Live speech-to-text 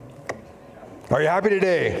Are you happy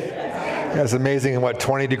today? Yeah, it's amazing what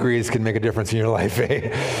 20 degrees can make a difference in your life, eh?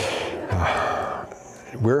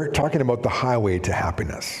 We're talking about the highway to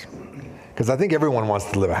happiness. Because I think everyone wants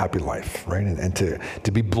to live a happy life, right? And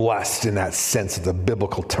to be blessed in that sense of the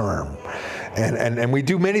biblical term. And we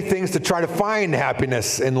do many things to try to find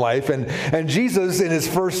happiness in life. And Jesus, in his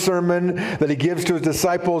first sermon that he gives to his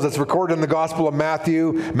disciples, that's recorded in the Gospel of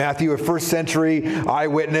Matthew, a first century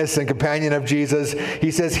eyewitness and companion of Jesus,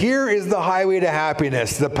 he says, here is the highway to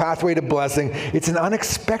happiness, the pathway to blessing. It's an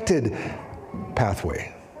unexpected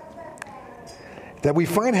pathway. That we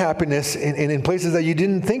find happiness in places that you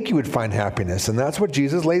didn't think you would find happiness. And that's what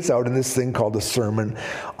Jesus lays out in this thing called the Sermon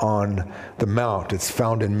on the Mount. It's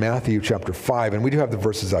found in Matthew chapter 5. And we do have the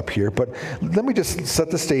verses up here. But let me just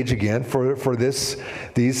set the stage again for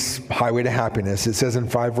these highway to happiness. It says in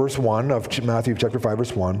 5 verse 1 of Matthew chapter 5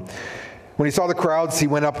 verse 1, when he saw the crowds, he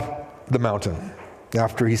went up the mountain.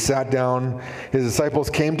 After he sat down, his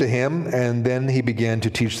disciples came to him, and then he began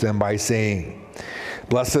to teach them by saying,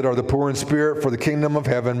 blessed are the poor in spirit, for the kingdom of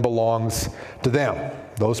heaven belongs to them.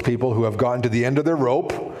 Those people who have gotten to the end of their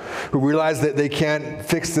rope, who realize that they can't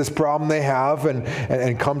fix this problem they have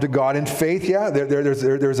and come to God in faith,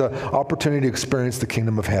 there's an opportunity to experience the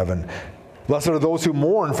kingdom of heaven. Blessed are those who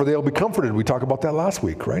mourn, for they'll be comforted. We talked about that last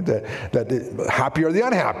week, right? That happy are the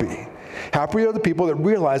unhappy. Happy are the people that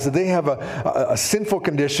realize that they have a sinful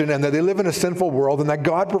condition and that they live in a sinful world, and that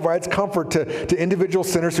God provides comfort to individual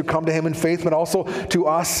sinners who come to him in faith, but also to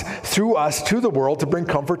us, through us, to the world, to bring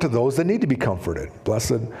comfort to those that need to be comforted.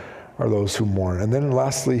 Blessed are those who mourn. And then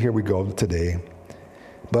lastly, here we go today.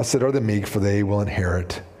 Blessed are the meek, for they will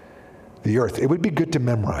inherit the earth. It would be good to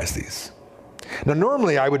memorize these. Now,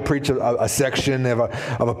 normally I would preach a section of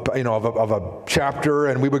a chapter,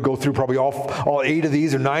 and we would go through probably all 8 of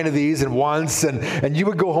these or 9 of these at once, and you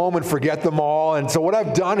would go home and forget them all. And so what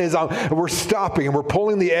I've done is we're stopping and we're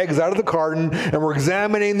pulling the eggs out of the carton, and we're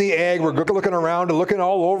examining the egg. We're looking around and looking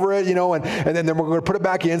all over it, and then we're going to put it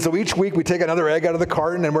back in. So each week we take another egg out of the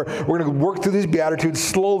carton, and we're going to work through these Beatitudes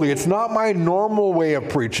slowly. It's not my normal way of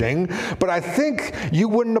preaching, but I think you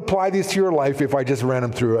wouldn't apply these to your life if I just ran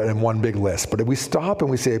them through it in one big list. But if we stop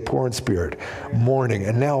and we say poor in spirit, mourning,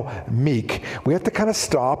 and now meek, we have to kind of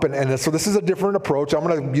stop. And so this is a different approach. I'm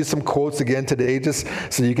going to use some quotes again today just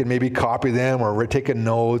so you can maybe copy them or take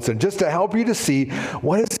notes, and just to help you to see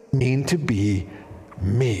what does it mean to be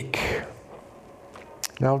meek.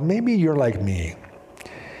 Now, maybe you're like me,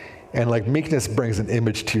 and like meekness brings an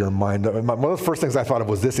image to your mind. One of the first things I thought of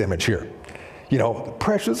was this image here.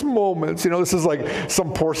 Precious moments. This is like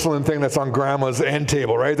some porcelain thing that's on grandma's end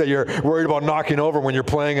table, right? That you're worried about knocking over when you're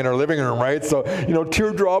playing in her living room, right? So,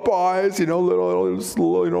 teardrop eyes, little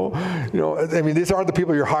slow, I mean, these aren't the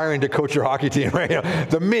people you're hiring to coach your hockey team, right?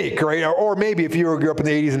 The meek, right? Or maybe if you grew up in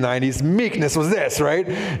the 80s and 90s, meekness was this, right?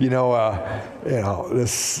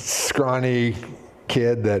 This scrawny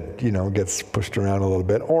kid that, gets pushed around a little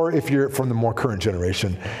bit. Or if you're from the more current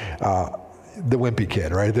generation, the wimpy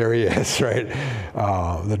kid, right? There he is, right?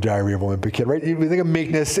 The Diary of a Wimpy Kid, right? You think of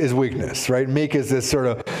meekness is weakness, right? Meek is this sort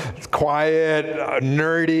of quiet,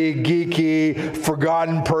 nerdy, geeky,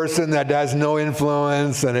 forgotten person that has no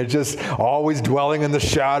influence, and it's just always dwelling in the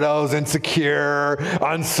shadows, insecure,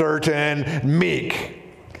 uncertain, meek.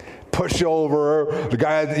 Pushover, the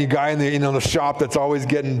guy in the shop that's always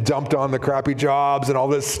getting dumped on the crappy jobs and all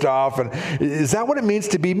this stuff. And is that what it means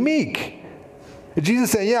to be meek?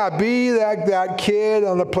 Jesus saying, be that kid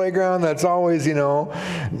on the playground that's always,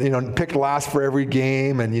 picked last for every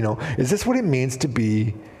game. And, is this what it means to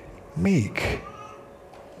be meek?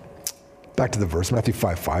 Back to the verse, Matthew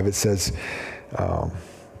 5:5, it says,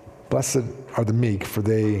 blessed are the meek, for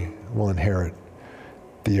they will inherit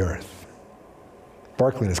the earth.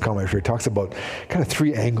 Barclay in his commentary talks about kind of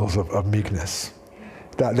 3 angles of meekness.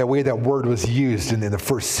 That way that word was used in the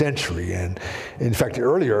first century. And in fact,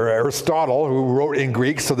 earlier, Aristotle, who wrote in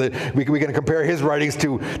Greek, so that we can compare his writings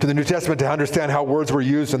to the New Testament to understand how words were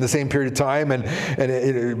used in the same period of time,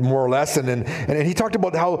 and more or less. And he talked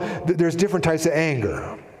about how there's different types of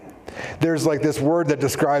anger. There's like this word that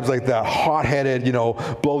describes like the hot-headed,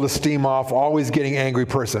 blow the steam off, always getting angry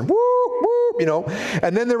person. Woo, woo,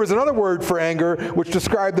 And then there was another word for anger, which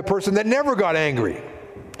described the person that never got angry.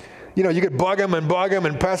 You could bug them and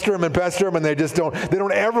pester them, and they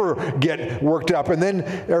don't ever get worked up. And then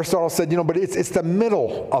Aristotle said, but it's the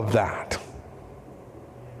middle of that.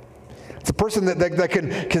 It's a person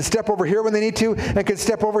that can step over here when they need to, and can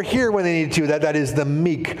step over here when they need to. That is the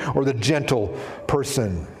meek or the gentle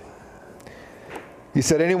person. He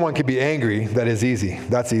said anyone can be angry. That is easy.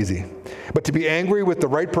 That's easy. But to be angry with the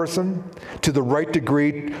right person, to the right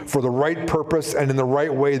degree, for the right purpose, and in the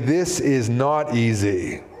right way, this is not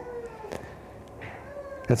easy.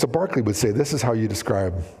 And so Barclay would say, this is how you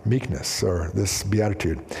describe meekness, or this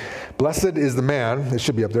beatitude. Blessed is the man, it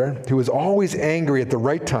should be up there, who is always angry at the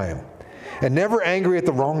right time and never angry at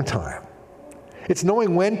the wrong time. It's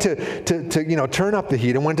knowing when to turn up the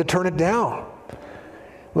heat and when to turn it down.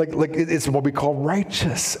 Like it's what we call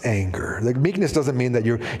righteous anger. Like meekness doesn't mean that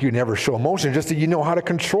you never show emotion, just that you know how to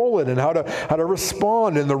control it and how to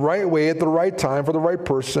respond in the right way at the right time for the right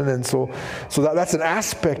person. And so that's an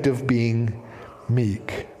aspect of being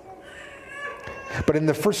meek. But in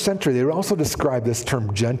the first century, they would also describe this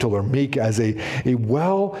term gentle or meek as a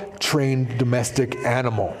well-trained domestic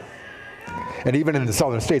animal. And even in the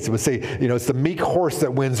southern states, it would say, it's the meek horse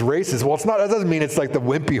that wins races. Well, that doesn't mean it's like the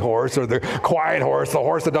wimpy horse or the quiet horse, the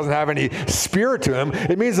horse that doesn't have any spirit to him.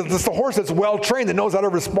 It means that it's the horse that's well-trained, that knows how to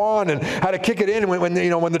respond and how to kick it in when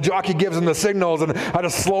the jockey gives him the signals, and how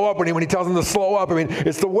to slow up when he tells him to slow up. I mean,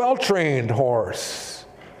 it's the well-trained horse.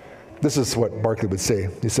 This is what Barclay would say.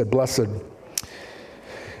 He said, blessed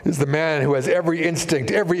is the man who has every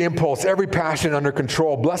instinct, every impulse, every passion under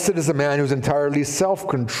control. Blessed is the man who's entirely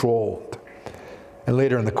self-controlled. And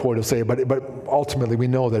later in the quote he'll say, but ultimately we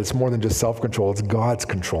know that it's more than just self-control, it's God's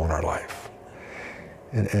control in our life.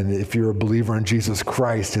 And if you're a believer in Jesus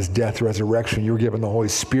Christ, his death, resurrection, you're given the Holy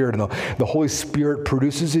Spirit, and the Holy Spirit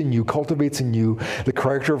produces in you, cultivates in you the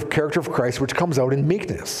character of Christ, which comes out in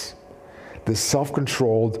meekness. This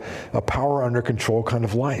self-controlled, power under control kind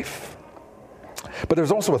of life. But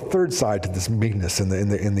there's also a third side to this meekness in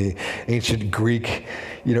the ancient Greek.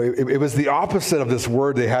 It was the opposite of this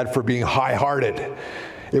word they had for being high-hearted.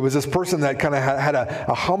 It was this person that kind of had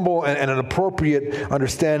a humble and an appropriate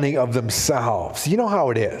understanding of themselves. You know how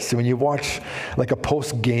it is when you watch like a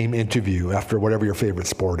post-game interview after whatever your favorite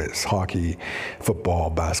sport is, hockey, football,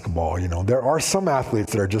 basketball. There are some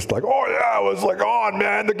athletes that are just like, oh yeah, I was like on,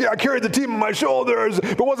 man. I carried the team on my shoulders.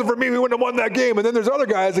 If it wasn't for me, we wouldn't have won that game. And then there's other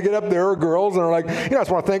guys that get up there, or girls, and are like, I just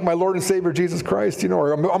want to thank my Lord and Savior Jesus Christ.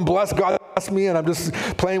 Or I'm blessed, God blessed me, and I'm just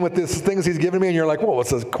playing with these things he's given me. And you're like, whoa,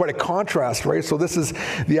 it's quite a contrast, right? So this is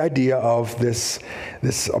the idea of this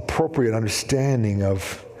appropriate understanding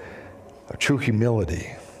of true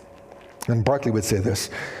humility. And Barclay would say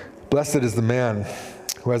this: blessed is the man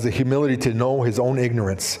who has the humility to know his own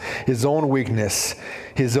ignorance, his own weakness,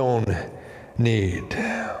 his own need.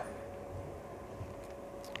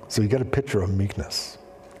 So you get a picture of meekness.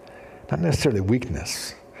 Not necessarily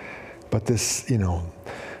weakness, but this,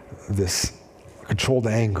 this controlled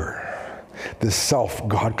anger, this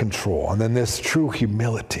self-God control, and then this true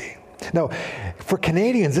humility. Now, for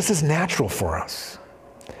Canadians, this is natural for us.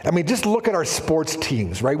 I mean, just look at our sports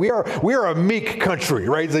teams, right? We are a meek country,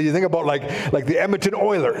 right? So you think about like the Edmonton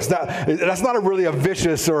Oilers. That's not really a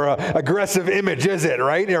vicious or aggressive image, is it?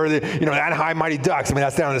 Right? Or the Anaheim Mighty Ducks. I mean,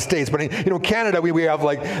 that's down in the States. But in Canada, we have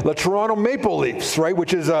like the Toronto Maple Leafs, right?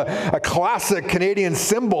 Which is a classic Canadian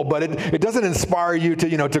symbol, but it doesn't inspire you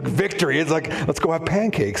to victory. It's like, let's go have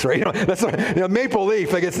pancakes, right? That's Maple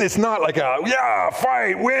Leaf. Like it's not like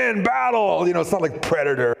fight, win, battle. It's not like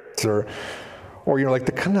Predators or like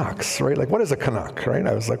the Canucks, right? Like, what is a Canuck, right?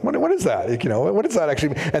 I was like, what is that? What is that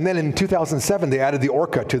actually? And then in 2007, they added the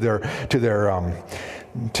orca to their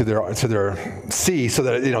C, so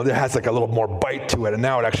that it has like a little more bite to it, and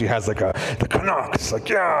now it actually has like the Canucks, like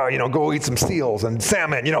go eat some seals and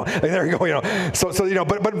salmon, like there you go, So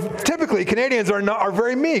but typically Canadians are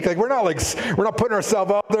very meek. Like we're not putting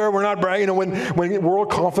ourselves out there. We're not bragging. When world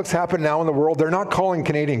conflicts happen now in the world, they're not calling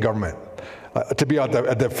Canadian government to be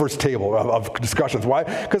at the first table of discussions. Why?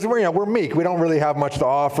 Because we're meek. We don't really have much to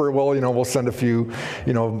offer. Well, we'll send a few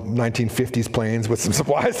 1950s planes with some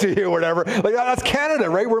supplies to you or whatever. Like that's Canada,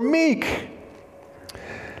 right? We're meek.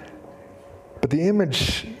 But the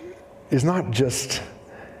image is not just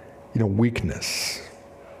weakness.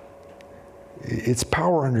 It's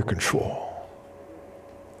power under control.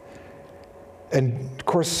 And of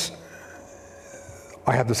course,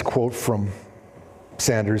 I have this quote from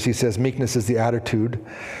Sanders. He says, meekness is the attitude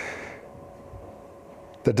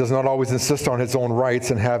that does not always insist on its own rights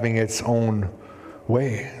and having its own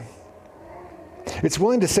way. It's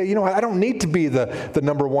willing to say, I don't need to be the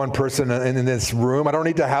number one person in this room. I don't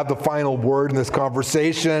need to have the final word in this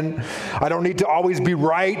conversation. I don't need to always be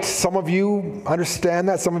right. Some of you understand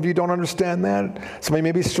that. Some of you don't understand that. Some of you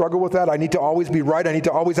maybe struggle with that. I need to always be right. I need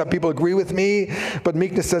to always have people agree with me. But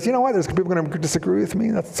meekness says, you know what? There's people going to disagree with me.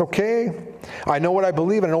 That's okay. I know what I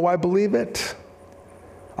believe. I know why I believe it.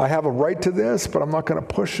 I have a right to this, but I'm not going to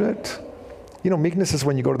push it. Meekness is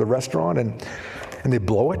when you go to the restaurant and and they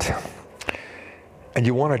blow it, and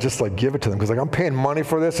you want to just like give it to them because like I'm paying money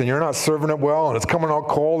for this and you're not serving it well and it's coming out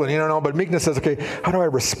cold and you don't know. But meekness says, okay, how do I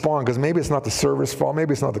respond? Because maybe it's not the server's fault,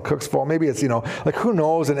 maybe it's not the cook's fault, maybe it's, like who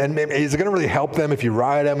knows? And maybe, is it going to really help them if you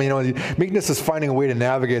ride them? Meekness is finding a way to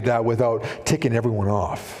navigate that without ticking everyone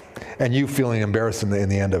off and you feeling embarrassed in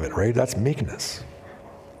the end of it, right? That's meekness.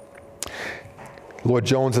 Lloyd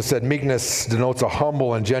Jones has said, meekness denotes a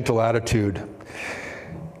humble and gentle attitude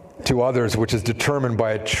to others, which is determined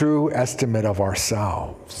by a true estimate of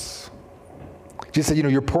ourselves. Jesus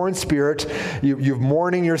said, you're poor in spirit, you're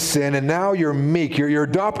mourning your sin, and now you're meek. You're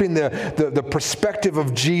adopting the perspective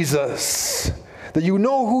of Jesus, that you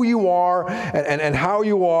know who you are and how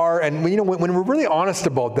you are. And when we're really honest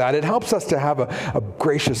about that, it helps us to have a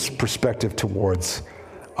gracious perspective towards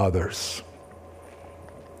others.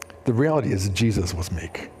 The reality is Jesus was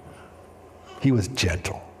meek. He was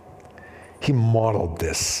gentle. He modeled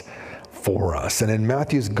this for us. And in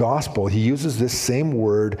Matthew's gospel, he uses this same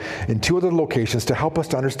word in two other locations to help us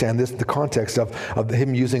to understand the context of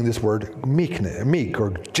him using this word meek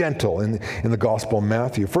or gentle in the gospel of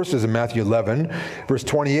Matthew. First is in Matthew 11, verse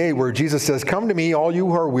 28, where Jesus says, "Come to me, all you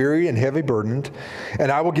who are weary and heavy burdened,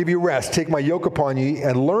 and I will give you rest. Take my yoke upon you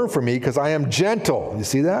and learn from me, because I am gentle." You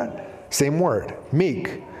see that? Same word,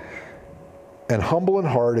 meek, and humble in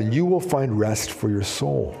heart, and you will find rest for your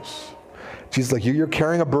souls. Jesus, like you're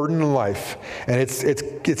carrying a burden in life, and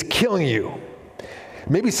it's killing you.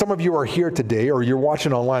 Maybe some of you are here today, or you're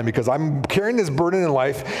watching online, because I'm carrying this burden in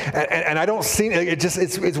life, and I don't see it.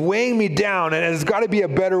 It's weighing me down, and it's got to be a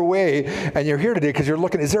better way. And you're here today because you're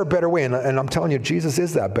looking. Is there a better way? And I'm telling you, Jesus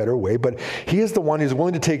is that better way. But He is the one who's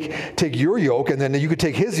willing to take your yoke, and then you could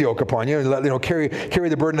take His yoke upon you, and carry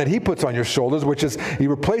the burden that He puts on your shoulders, which is He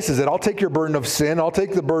replaces it. I'll take your burden of sin. I'll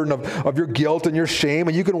take the burden of your guilt and your shame,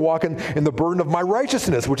 and you can walk in the burden of my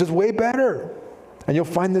righteousness, which is way better. And you'll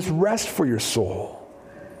find this rest for your soul.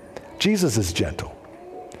 Jesus is gentle.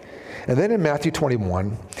 And then in Matthew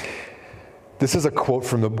 21, this is a quote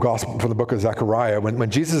from the gospel, from the book of Zechariah. When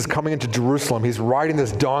Jesus is coming into Jerusalem, he's riding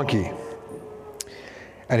this donkey.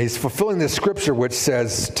 And he's fulfilling this scripture which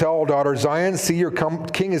says, "Tell daughter Zion, see your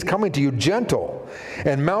king is coming to you gentle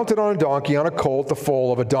and mounted on a donkey, on a colt, the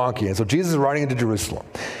foal of a donkey." And so Jesus is riding into Jerusalem.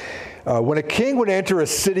 When a king would enter a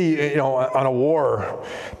city, on a war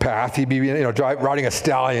path, he'd be, riding a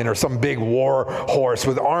stallion or some big war horse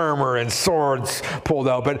with armor and swords pulled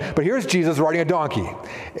out. But here's Jesus riding a donkey,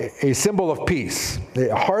 a symbol of peace.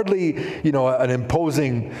 Hardly, an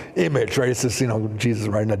imposing image, right? It's just, Jesus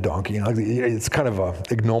riding a donkey. It's kind of a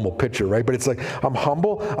ignoble picture, right? But it's like, I'm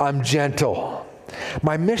humble, I'm gentle.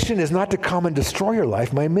 My mission is not to come and destroy your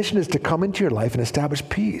life. My mission is to come into your life and establish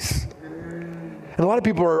peace. And a lot of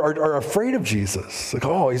people are afraid of Jesus. Like,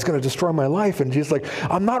 oh, he's going to destroy my life. And Jesus like,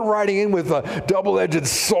 I'm not riding in with a double-edged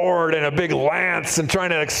sword and a big lance and trying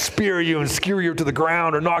to spear you and skewer you to the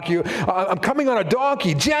ground or knock you. I'm coming on a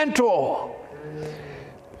donkey, gentle,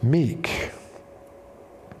 meek.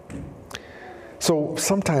 So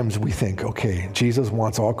sometimes we think, okay, Jesus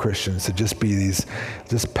wants all Christians to just be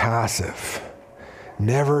just passive,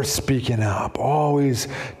 never speaking up, always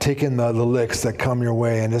taking the licks that come your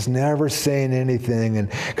way and just never saying anything. And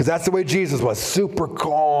because that's the way Jesus was, super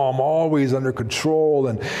calm, always under control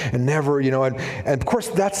and never, and of course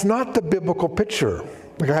that's not the biblical picture.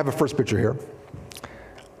 Like I have a first picture here.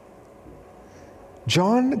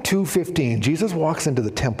 John 2:15, Jesus walks into the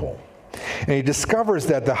temple. And he discovers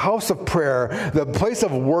that the house of prayer, the place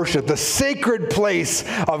of worship, the sacred place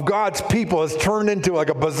of God's people is turned into like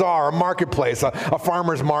a bazaar, a marketplace, a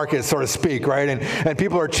farmer's market, so to speak, right? And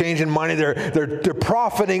people are changing money. They're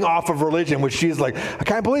profiting off of religion, which she's like, I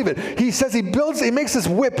can't believe it. He says he makes this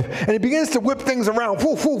whip, and he begins to whip things around.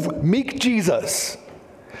 Woof, woof, meek Jesus.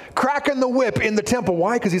 Cracking the whip in the temple.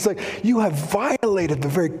 Why? Because he's like, you have violated the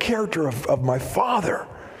very character of my Father.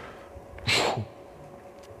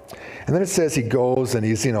 And then it says he goes and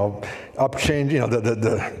he's, upchanging,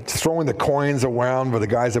 throwing the coins around for the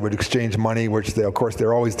guys that would exchange money, which of course,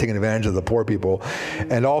 they're always taking advantage of the poor people.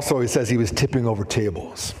 And also he says he was tipping over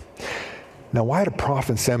tables. Now, why the prof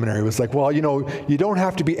in seminary was like, well, you don't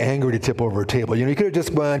have to be angry to tip over a table. You could have just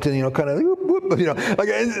went and, kind of, whoop, like,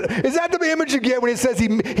 is that the image you get when he says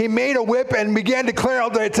he made a whip and began to declare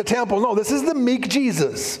out that it's a temple? No, this is the meek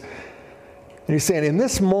Jesus. And he's saying, in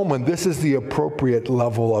this moment, this is the appropriate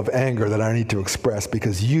level of anger that I need to express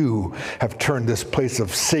because you have turned this place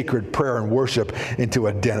of sacred prayer and worship into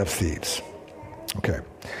a den of thieves. Okay.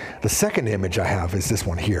 The second image I have is this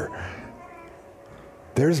one here.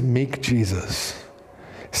 There's meek Jesus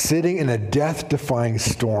sitting in a death-defying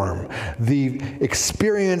storm. The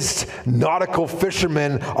experienced nautical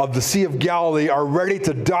fishermen of the Sea of Galilee are ready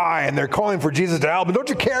to die, and they're calling for Jesus to help. And don't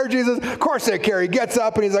you care, Jesus? Of course they care. He gets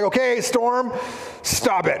up and he's like, okay, storm,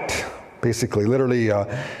 stop it. Basically, literally,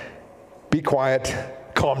 be quiet,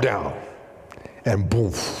 calm down. And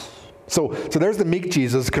boom. So there's the meek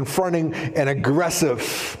Jesus confronting an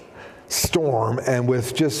aggressive storm, and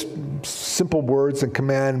with just simple words and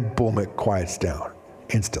command, boom, it quiets down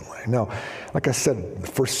instantly. Now, like I said, the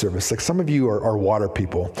first service, like some of you are water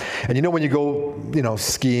people. And you know when you go,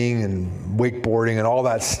 skiing and wakeboarding and all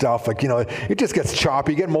that stuff, like, it just gets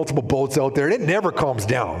choppy. You get multiple boats out there, and it never calms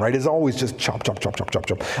down, right? It's always just chop, chop, chop, chop, chop,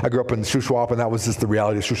 chop. I grew up in Shuswap, and that was just the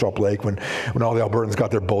reality of Shuswap Lake when all the Albertans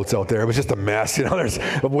got their boats out there. It was just a mess, there's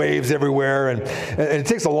waves everywhere, and it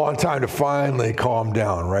takes a long time to finally calm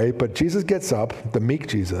down, right? But Jesus gets up, the meek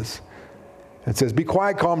Jesus, and says, be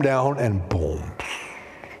quiet, calm down, and boom.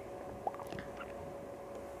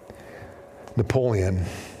 Napoleon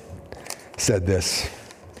said this: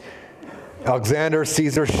 Alexander,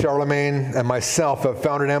 Caesar, Charlemagne, and myself have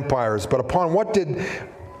founded empires, but upon what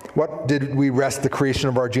did we rest the creation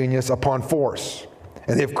of our genius? Upon force.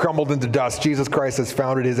 And they have crumbled into dust. Jesus Christ has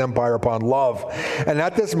founded his empire upon love. And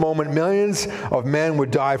at this moment, millions of men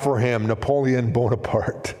would die for him. Napoleon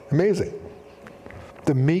Bonaparte. Amazing.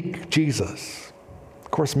 The meek Jesus.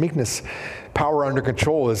 Of course, meekness, power under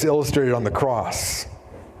control, is illustrated on the cross.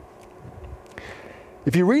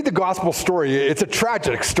 If you read the gospel story, it's a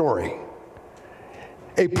tragic story.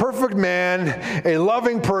 A perfect man, a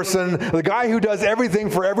loving person, the guy who does everything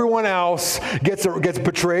for everyone else, gets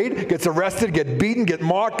betrayed, gets arrested, gets beaten, gets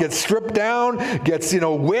mocked, gets stripped down, gets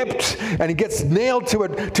whipped, and he gets nailed to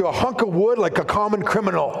a hunk of wood like a common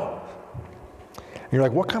criminal. And you're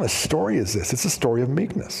like, what kind of story is this? It's a story of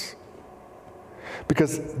meekness.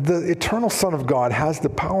 Because the eternal Son of God has the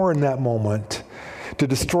power in that moment to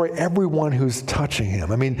destroy everyone who's touching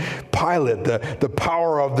him. I mean, Pilate, the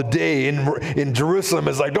power of the day in Jerusalem,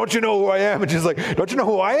 is like, don't you know who I am? And she's like, don't you know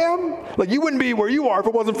who I am? Like, you wouldn't be where you are if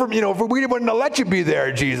it wasn't for me. If we wouldn't have let you be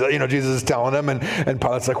there, Jesus. Jesus is telling him, and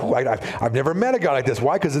Pilate's like, I've never met a guy like this.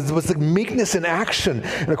 Why? Because it was like meekness in action.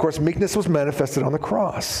 And of course, meekness was manifested on the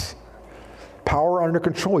cross. Power under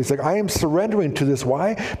control. He's like, I am surrendering to this.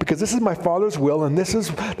 Why? Because this is my Father's will, and this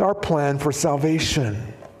is our plan for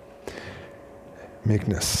salvation.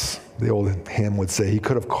 Meekness. The old hymn would say he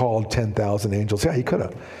could have called 10,000 angels. Yeah, he could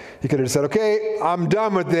have. He could have said, okay, I'm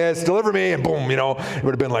done with this. Deliver me. And boom, it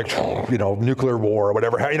would have been like, nuclear war or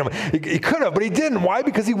whatever. He could have, but he didn't. Why?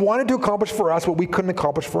 Because he wanted to accomplish for us what we couldn't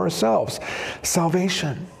accomplish for ourselves.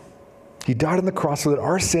 Salvation. He died on the cross so that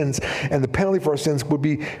our sins and the penalty for our sins would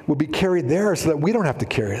be carried there so that we don't have to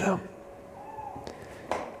carry them.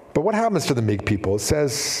 But what happens to the meek people? It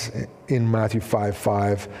says in Matthew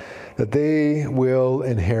 5:5 that they will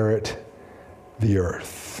inherit the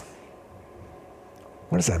earth.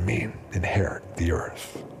 What does that mean, inherit the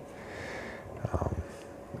earth?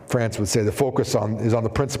 France would say the focus is on the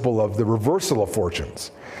principle of the reversal of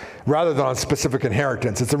fortunes, rather than on specific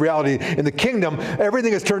inheritance. It's the reality in the kingdom,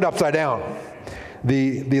 everything is turned upside down.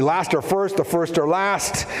 The last are first, the first are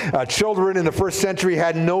last. Children in the first century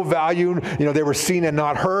had no value. They were seen and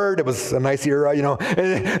not heard. It was a nice era,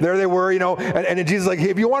 and there they were, and Jesus is like, hey,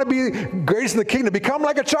 if you want to be greatest in the kingdom, become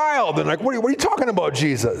like a child. And like, what are you talking about,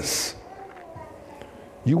 Jesus?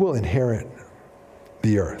 You will inherit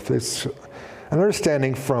the earth. It's an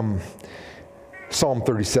understanding from Psalm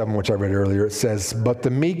 37, which I read earlier. It says, but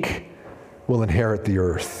the meek will inherit the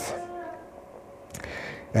earth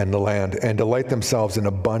and the land, and delight themselves in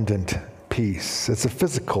abundant peace. It's a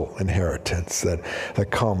physical inheritance that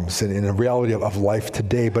comes in a reality of life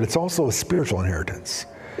today, but it's also a spiritual inheritance.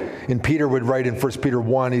 And Peter would write in 1 Peter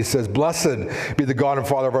 1, he says, blessed be the God and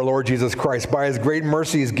Father of our Lord Jesus Christ. By his great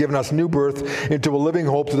mercy, he's given us new birth into a living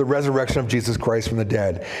hope through the resurrection of Jesus Christ from the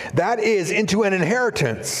dead. That is into an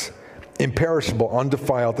inheritance, imperishable,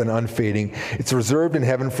 undefiled, and unfading. It's reserved in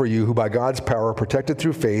heaven for you, who by God's power are protected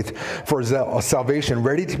through faith for a salvation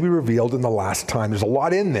ready to be revealed in the last time. There's a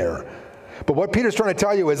lot in there. But what Peter's trying to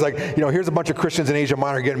tell you is like, here's a bunch of Christians in Asia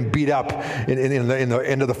Minor getting beat up in the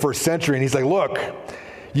end of the first century. And he's like, look,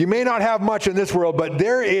 you may not have much in this world, but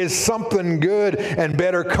there is something good and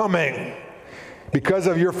better coming. Because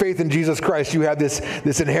of your faith in Jesus Christ, you have this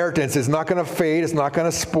inheritance. It's not going to fade. It's not going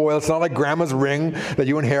to spoil. It's not like grandma's ring that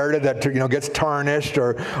you inherited that gets tarnished,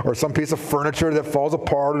 or some piece of furniture that falls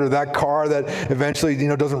apart, or that car that eventually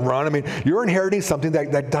doesn't run. I mean, you're inheriting something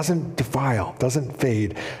that doesn't defile, doesn't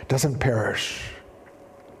fade, doesn't perish.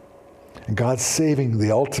 And God's saving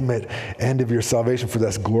the ultimate end of your salvation for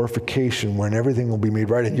this glorification when everything will be made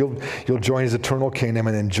right and you'll join his eternal kingdom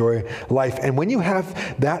and enjoy life. And when you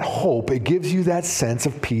have that hope, it gives you that sense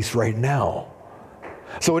of peace right now.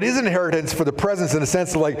 So it is inheritance for the presence in the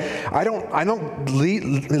sense of like, I don't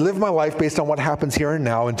live my life based on what happens here and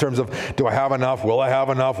now in terms of, do I have enough? Will I have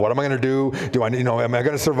enough? What am I going to do? Am I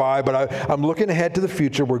going to survive? But I'm looking ahead to the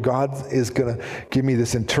future where God is going to give me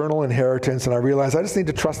this internal inheritance. And I realize I just need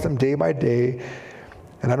to trust him day by day.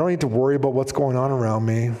 And I don't need to worry about what's going on around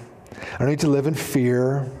me. I don't need to live in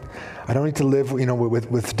fear. I don't need to live,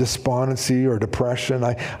 with despondency or depression.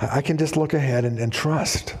 I can just look ahead and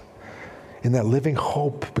trust in that living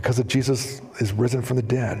hope because of Jesus is risen from the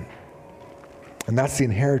dead. And that's the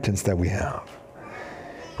inheritance that we have.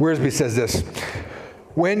 Wiersbe says this,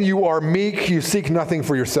 when you are meek, you seek nothing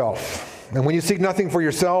for yourself. And when you seek nothing for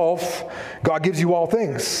yourself, God gives you all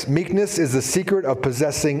things. Meekness is the secret of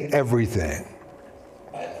possessing everything.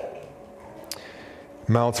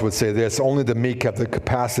 Mounts would say this, only the meek have the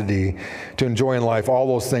capacity to enjoy in life all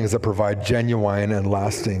those things that provide genuine and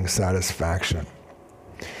lasting satisfaction.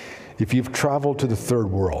 If you've traveled to the third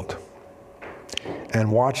world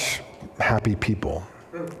and watch happy people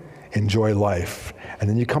enjoy life, and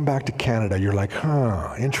then you come back to Canada, you're like,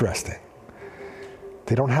 interesting.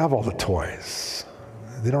 They don't have all the toys.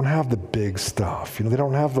 They don't have the big stuff. They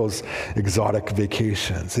don't have those exotic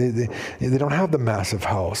vacations. They don't have the massive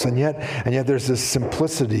house. And yet there's this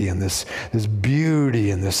simplicity and this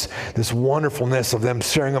beauty and this wonderfulness of them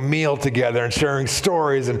sharing a meal together and sharing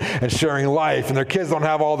stories and sharing life. And their kids don't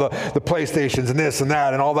have all the PlayStations and this and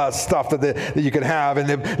that and all that stuff that you can have.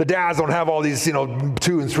 And the dads don't have all these 2 and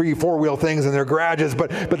 3, 4-wheel things in their garages.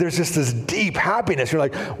 But there's just this deep happiness. You're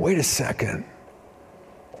like, wait a second.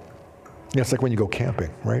 It's like when you go camping,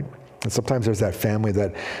 right? And sometimes there's that family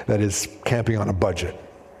that is camping on a budget.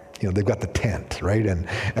 They've got the tent, right?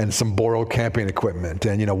 And some borrowed camping equipment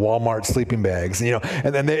and, Walmart sleeping bags.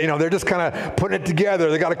 And then they're just kind of putting it together.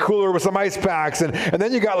 They got a cooler with some ice packs. And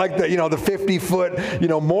then you got like the 50-foot,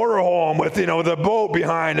 motorhome with, the boat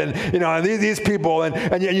behind. And, these people.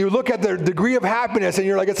 And you look at their degree of happiness and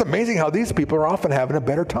you're like, it's amazing how these people are often having a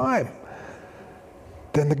better time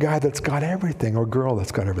than the guy that's got everything, or girl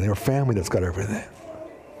that's got everything, or family that's got everything.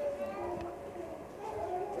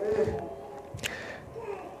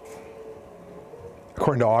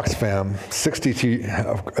 According to Oxfam,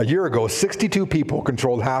 a year ago, 62 people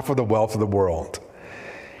controlled half of the wealth of the world.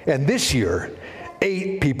 And this year,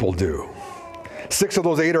 8 people do. 6 of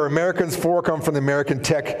those 8 are Americans, 4 come from the American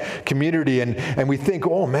tech community, and we think,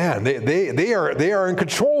 oh man, they are in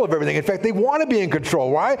control of everything. In fact, they want to be in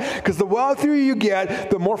control. Why? Because the wealthier you get,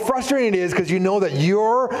 the more frustrating it is, because you know that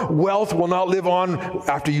your wealth will not live on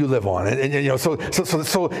after you live on.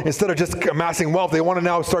 So instead of just amassing wealth, they want to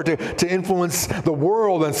now start to influence the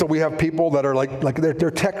world. And so we have people that are like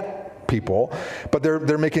they're tech people, but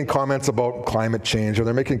they're making comments about climate change, or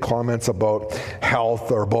they're making comments about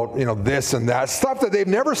health, or about this and that stuff that they've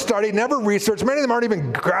never studied, never researched. Many of them aren't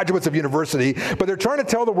even graduates of university, but they're trying to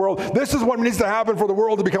tell the world this is what needs to happen for the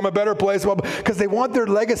world to become a better place, because they want their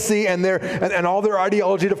legacy and all their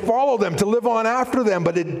ideology to follow them, to live on after them,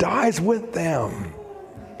 but it dies with them.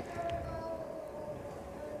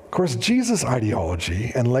 Of course, Jesus'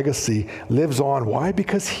 ideology and legacy lives on. Why?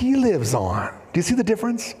 Because he lives on. Do you see the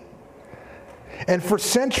difference? And for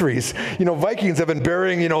centuries, Vikings have been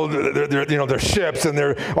burying, their ships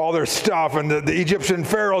and all their stuff, and the Egyptian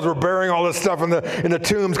pharaohs were burying all this stuff in the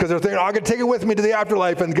tombs because they're thinking, I can take it with me to the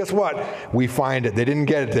afterlife. And guess what? We find it. They didn't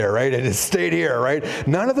get it there, right? And it stayed here, right?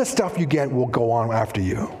 None of the stuff you get will go on after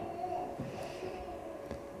you.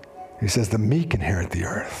 He says, the meek inherit the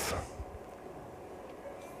earth.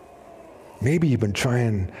 Maybe you've been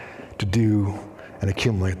trying to do and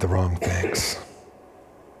accumulate the wrong things.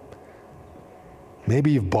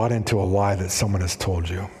 Maybe you've bought into a lie that someone has told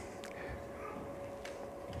you.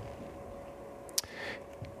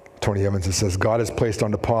 Tony Evans says, God has placed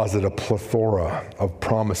on deposit a plethora of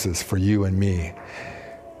promises for you and me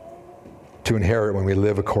to inherit when we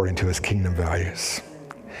live according to his kingdom values.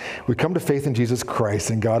 We come to faith in Jesus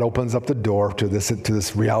Christ, and God opens up the door to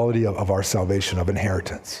this reality of our salvation, of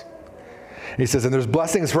inheritance. He says, and there's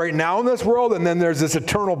blessings right now in this world, and then there's this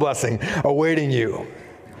eternal blessing awaiting you.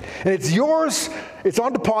 And it's yours, it's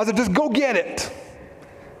on deposit, just go get it.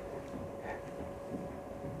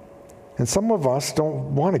 And some of us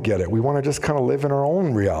don't want to get it. We want to just kind of live in our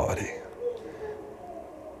own reality.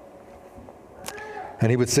 And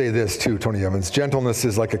he would say this too, Tony Evans, gentleness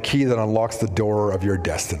is like a key that unlocks the door of your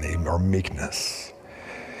destiny, or meekness.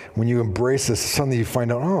 when you embrace this, suddenly you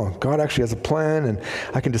find out, oh, God actually has a plan, and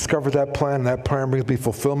I can discover that plan, and that plan brings me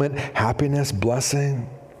fulfillment, happiness, blessing.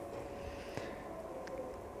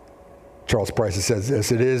 Charles Price says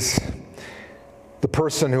this, it is the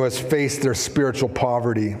person who has faced their spiritual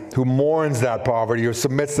poverty, who mourns that poverty, who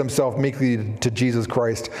submits themselves meekly to Jesus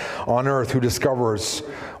Christ on earth, who discovers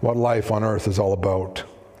what life on earth is all about.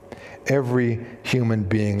 Every human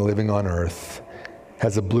being living on earth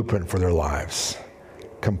has a blueprint for their lives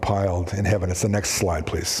compiled in heaven. It's the next slide,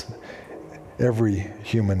 please. Every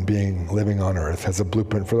human being living on earth has a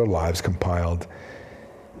blueprint for their lives compiled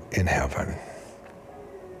in heaven.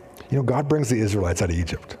 You know, God brings the Israelites out of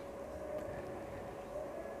Egypt.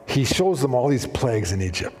 He shows them all these plagues in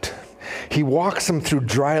Egypt. He walks them through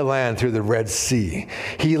dry land, through the Red Sea.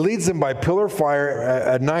 He leads them by pillar fire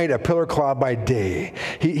at night, a pillar cloud by day.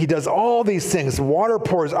 He does all these things. Water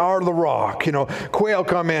pours out of the rock. Quail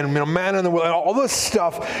come in, manna in the wilderness, all this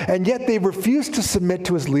stuff. And yet they refuse to submit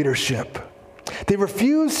to his leadership. They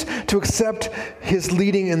refuse to accept his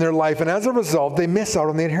leading in their life. And as a result, they miss out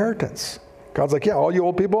on the inheritance. God's like, yeah, all you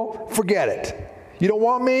old people, forget it. You don't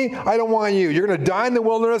want me? I don't want you. You're going to die in the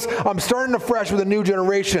wilderness. I'm starting afresh with a new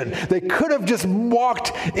generation. They could have just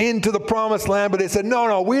walked into the promised land, but they said,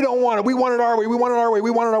 no, we don't want it. We want it our way. We want it our way.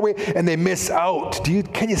 We want it our way. And they miss out.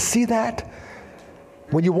 Can you see that?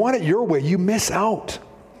 When you want it your way, you miss out.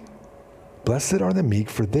 Blessed are the meek,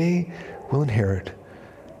 for they will inherit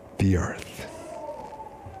the earth.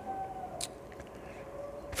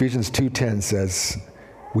 Ephesians 2:10 says,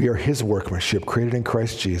 we are his workmanship, created in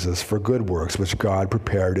Christ Jesus for good works, which God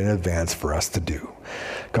prepared in advance for us to do.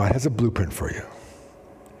 God has a blueprint for you.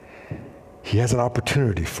 He has an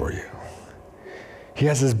opportunity for you. He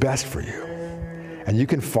has his best for you. And you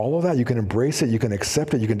can follow that, you can embrace it, you can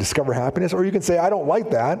accept it, you can discover happiness, or you can say, I don't like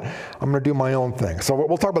that, I'm going to do my own thing. So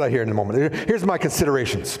we'll talk about that here in a moment. Here's my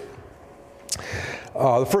considerations.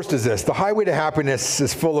 The first is this. The highway to happiness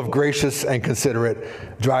is full of gracious and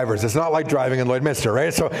considerate drivers. It's not like driving in Lloydminster,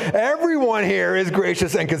 right? So everyone here is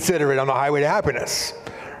gracious and considerate on the highway to happiness,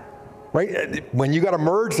 right? When you got to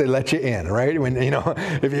merge, they let you in, right? When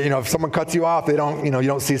if someone cuts you off, they don't, you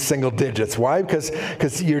don't see single digits. Why?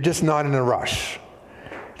 Because you're just not in a rush.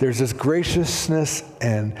 There's this graciousness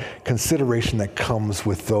and consideration that comes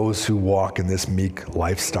with those who walk in this meek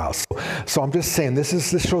lifestyle. So I'm just saying,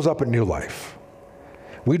 this shows up in New Life.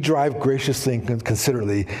 We drive graciously and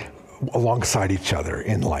considerately alongside each other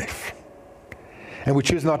in life. And we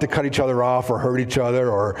choose not to cut each other off or hurt each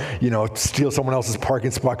other or, steal someone else's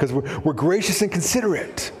parking spot because we're gracious and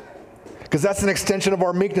considerate. Because that's an extension of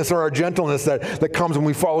our meekness or our gentleness that comes when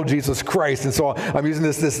we follow Jesus Christ. And so I'm using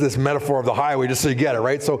this metaphor of the highway just so you get it,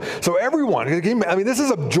 right? So everyone, this is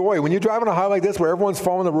a joy. When you drive on a highway like this where everyone's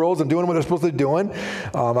following the rules and doing what they're supposed to be doing.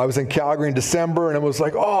 I was in Calgary in December and it was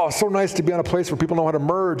like, so nice to be on a place where people know how to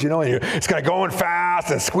merge, and it's kind of going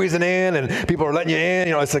fast and squeezing in and people are letting you in.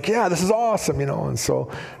 It's like, yeah, this is awesome, And so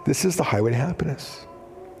this is the highway to happiness.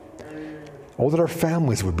 Oh, that our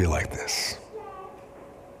families would be like this.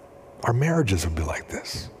 Our marriages would be like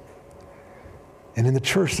this. And in the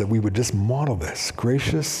church that we would just model this,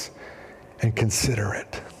 gracious and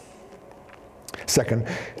considerate. Second,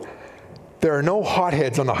 there are no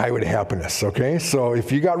hotheads on the highway to happiness, okay? So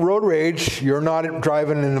if you got road rage, you're not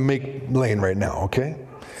driving in a meek lane right now, okay?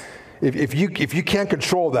 If you can't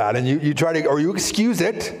control that and you try to, or you excuse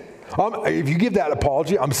it, if you give that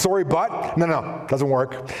apology, I'm sorry, but, no, doesn't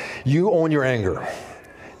work. You own your anger.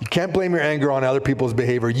 You can't blame your anger on other people's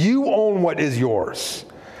behavior. You own what is yours.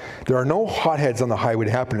 There are no hotheads on the highway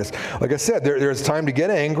to happiness. Like I said, there's time to get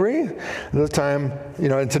angry. There's time,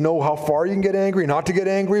 and to know how far you can get angry, not to get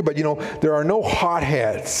angry. But, there are no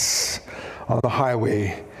hotheads on the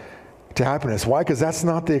highway to happiness. Why? Because that's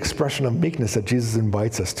not the expression of meekness that Jesus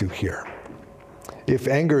invites us to here. If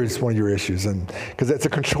anger is one of your issues, and because it's a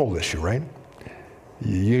control issue, right?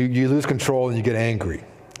 You lose control and you get angry.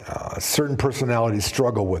 Certain personalities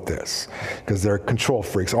struggle with this because they're control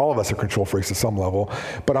freaks. All of us are control freaks at some level.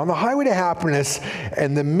 But on the highway to happiness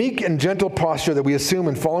and the meek and gentle posture that we assume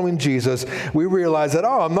in following Jesus, we realize that,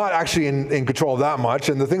 I'm not actually in control of that much.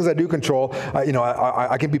 And the things I do control,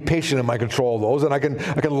 I can be patient in my control of those. And I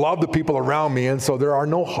can love the people around me. And so there are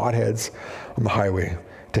no hotheads on the highway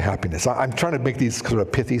to happiness. I'm trying to make these sort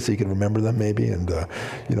of pithy so you can remember them maybe and,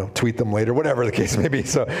 tweet them later, whatever the case may be.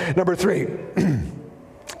 So number 3.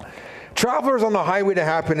 Travelers on the highway to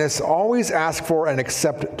happiness always ask for and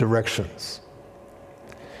accept directions.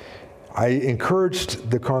 I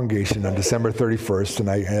encouraged the congregation on December 31st, and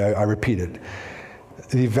I repeated,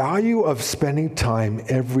 the value of spending time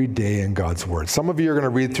every day in God's Word. Some of you are going to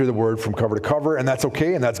read through the Word from cover to cover, and that's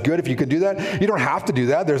okay, and that's good if you can do that. You don't have to do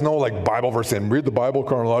that. There's no like Bible verse saying, read the Bible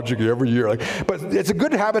chronologically every year. But it's a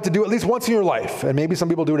good habit to do at least once in your life, and maybe some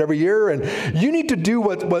people do it every year, and you need to do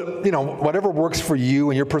whatever works for you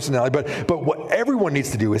and your personality. But what everyone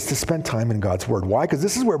needs to do is to spend time in God's Word. Why? Because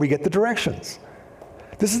this is where we get the directions.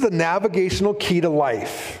 This is the navigational key to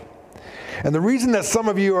life. And the reason that some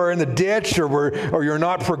of you are in the ditch or you're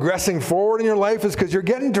not progressing forward in your life is because you're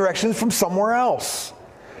getting directions from somewhere else.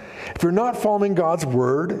 If you're not following God's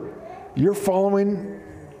Word, you're following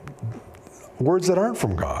words that aren't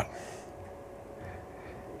from God.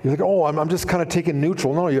 You're like, oh, I'm just kind of taking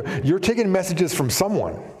neutral. No, you're taking messages from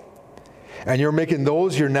someone. And you're making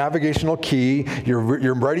those your navigational key. You're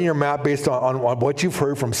writing your map based on what you've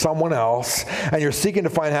heard from someone else. And you're seeking to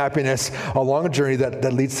find happiness along a journey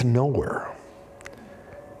that leads to nowhere.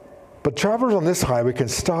 But travelers on this highway can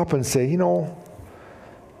stop and say,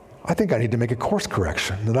 I think I need to make a course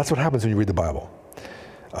correction. And that's what happens when you read the Bible.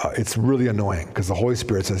 It's really annoying because the Holy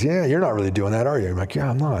Spirit says, yeah, you're not really doing that, are you? I'm like, yeah,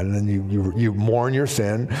 I'm not. And then you mourn your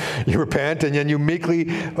sin, you repent, and then you meekly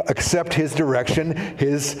accept his direction,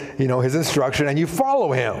 his instruction, and you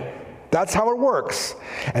follow him. That's how it works.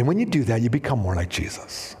 And when you do that, you become more like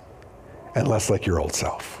Jesus and less like your old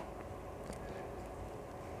self.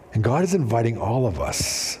 And God is inviting all of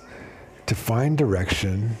us to find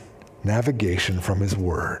direction, navigation from his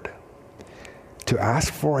Word, to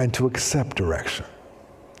ask for and to accept direction.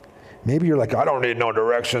 Maybe you're like, I don't need no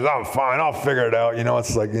directions. I'm fine. I'll figure it out.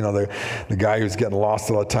 It's like, the guy who's getting lost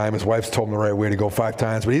all the time. His wife's told him the right way to go 5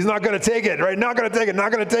 times, but he's not going to take it, right? Not going to take it,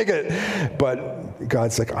 not going to take it. But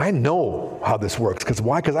God's like, I know how this works. Because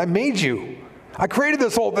why? Because I made you. I created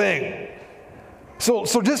this whole thing. So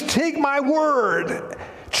just take my word.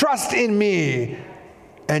 Trust in me,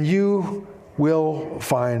 and you will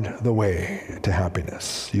find the way to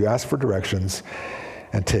happiness. You ask for directions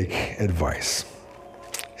and take advice.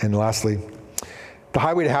 And lastly, the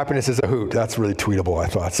highway to happiness is a hoot. That's really tweetable, I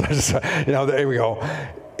thought. So there we go.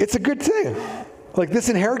 It's a good thing. Like this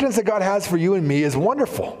inheritance that God has for you and me is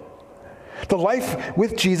wonderful. The life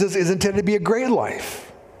with Jesus is intended to be a great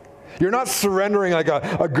life. You're not surrendering like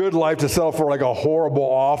a good life to settle for like a horrible,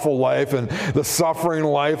 awful life and the suffering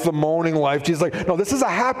life, the moaning life. Jesus is like, no, this is a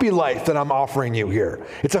happy life that I'm offering you here.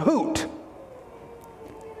 It's a hoot.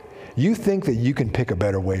 You think that you can pick a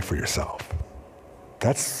better way for yourself.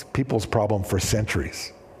 That's people's problem for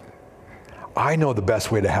centuries. I know the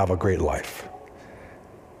best way to have a great life.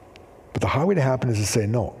 But the highway to happiness is to say,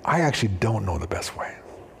 no, I actually don't know the best way.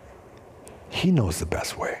 He knows the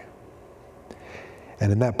best way.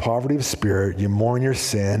 And in that poverty of spirit, you mourn your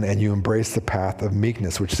sin and you embrace the path of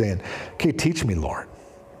meekness, which is saying, okay, teach me, Lord.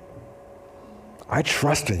 I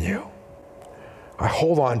trust in you. I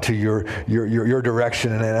hold on to your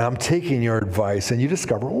direction and I'm taking your advice. And you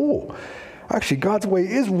discover, actually, God's way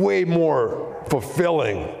is way more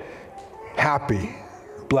fulfilling, happy,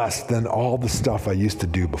 blessed than all the stuff I used to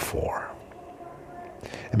do before.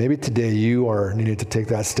 And maybe today you are needing to take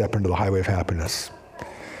that step into the highway of happiness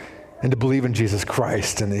and to believe in Jesus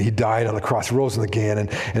Christ. And he died on the cross, rose again, and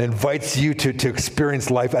invites you to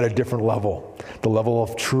experience life at a different level, the level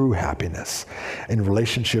of true happiness in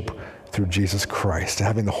relationship through Jesus Christ,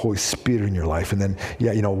 having the Holy Spirit in your life, and then,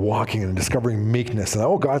 walking and discovering meekness,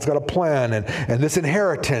 and God's got a plan, and this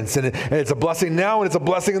inheritance, and it's a blessing now, and it's a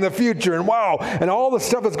blessing in the future, and wow, and all the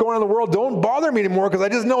stuff that's going on in the world don't bother me anymore, because I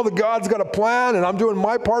just know that God's got a plan, and I'm doing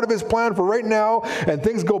my part of his plan for right now, and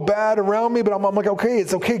things go bad around me, but I'm like, okay,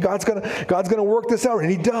 it's okay, God's gonna work this out,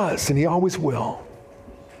 and he does, and he always will.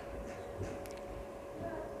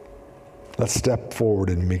 Let's step forward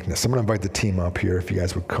in meekness. I'm going to invite the team up here if you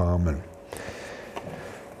guys would come. And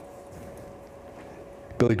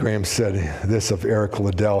Billy Graham said this of Eric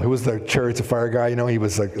Liddell, who was the Chariots of Fire guy. He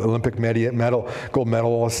was like Olympic gold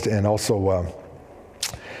medalist and also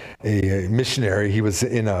a missionary. He was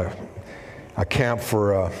in a camp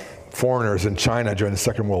for foreigners in China during the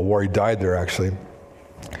Second World War. He died there, actually.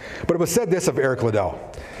 But it was said this of Eric Liddell.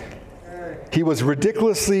 He was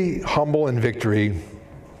ridiculously humble in victory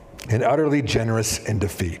and utterly generous in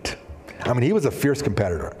defeat. I mean, he was a fierce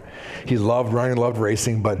competitor. He loved running, loved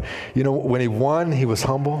racing, but when he won, he was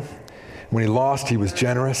humble. When he lost, he was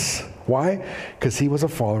generous. Why? Because he was a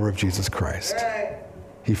follower of Jesus Christ.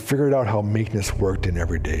 He figured out how meekness worked in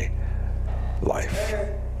everyday life.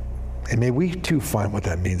 And may we too find what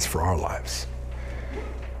that means for our lives.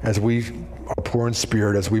 As we are poor in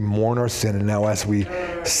spirit, as we mourn our sin, and now as we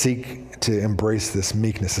seek to embrace this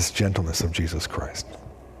meekness, this gentleness of Jesus Christ.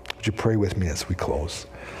 Would you pray with me as we close?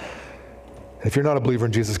 If you're not a believer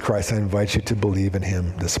in Jesus Christ, I invite you to believe in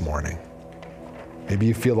him this morning. Maybe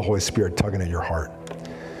you feel the Holy Spirit tugging at your heart,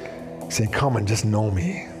 saying, come and just know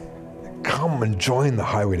me. Come and join the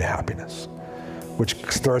highway to happiness, which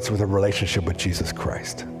starts with a relationship with Jesus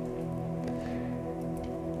Christ.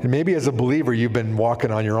 And maybe as a believer, you've been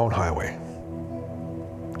walking on your own highway.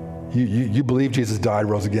 You believe Jesus died,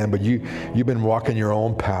 rose again, but you've been walking your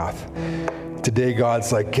own path. Today,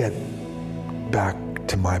 God's like, get back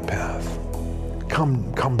to my path.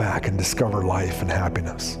 Come back and discover life and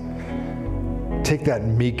happiness. Take that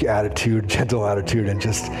meek attitude, gentle attitude, and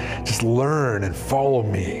just learn and follow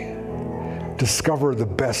me. Discover the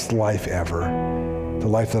best life ever, the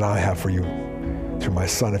life that I have for you through my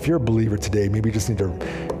Son. If you're a believer today, maybe you just need to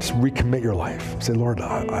just recommit your life. Say, Lord,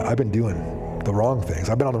 I've been doing the wrong things.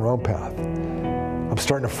 I've been on the wrong path. I'm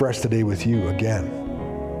starting afresh today with you again.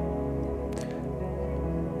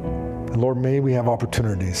 And Lord, may we have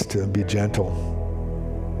opportunities to be gentle,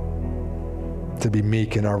 to be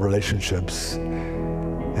meek in our relationships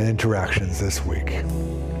and interactions this week,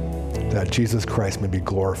 that Jesus Christ may be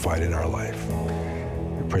glorified in our life.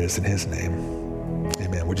 We pray this in his name.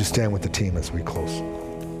 Amen. Would you stand with the team as we close?